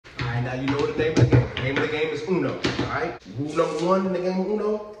Alright, now you know the name of the game. The name of the game is Uno. Alright? Rule number 1 in the game of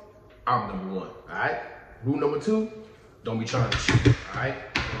Uno, I'm number 1. Alright? Rule number 2, don't be trying to cheat. Alright?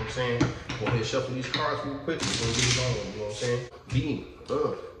 You know what I'm saying? Go ahead and shuffle these cards real quick. We're gonna get it on. You know what I'm saying? Beam.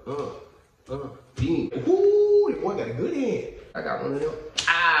 Beam. Ooh, the boy got a good hand. I got one of them.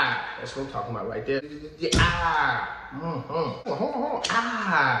 Ah, that's what I'm talking about right there. Ah. Hold on.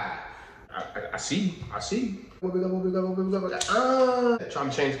 Ah. I see you. I see you. Trying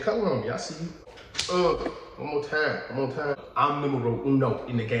to change the color on me. I see you. One more time. I'm numero uno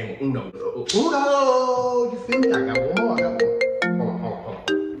in the game of Uno. Uno! You feel me? I got one more. Hold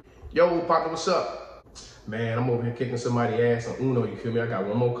on. Yo, partner, what's up? Man, I'm over here kicking somebody's ass on Uno. You feel me? I got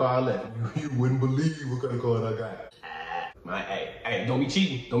one more card left. You wouldn't believe what kind of card I got. Hey, don't be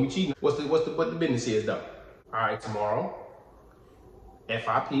cheating. What the business is though? All right, tomorrow,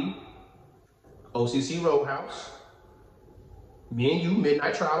 FIP, OCC Roadhouse, me and you,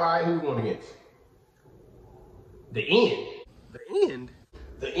 Midnight Trial. All right, who we going against? The End.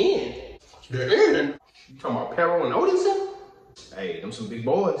 You talking about Parrow and Odinson? Hey, them some big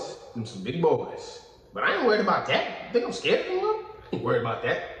boys. But I ain't worried about that. You think I'm scared of them? I ain't worried about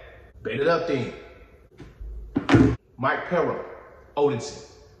that. Bet it up then. Mike Parrow, Odinson.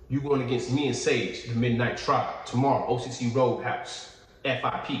 You going against me and Sage, the Midnight Trial, tomorrow, OCC Roadhouse,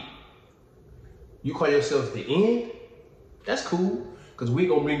 FIP. You call yourselves the End? That's cool, because we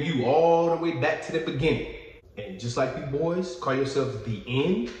gonna bring you all the way back to the beginning. And just like you boys call yourselves the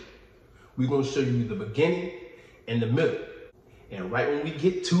End, we're gonna show you the beginning and the middle. And right when we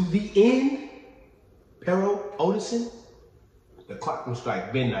get to the end, Parrow, Odinson, the clock will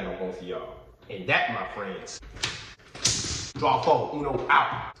strike midnight on both of y'all. And that, my friends, draw 4, Uno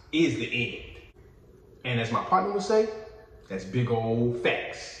out, is the end. And as my partner would say, that's big old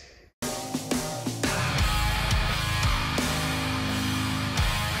facts.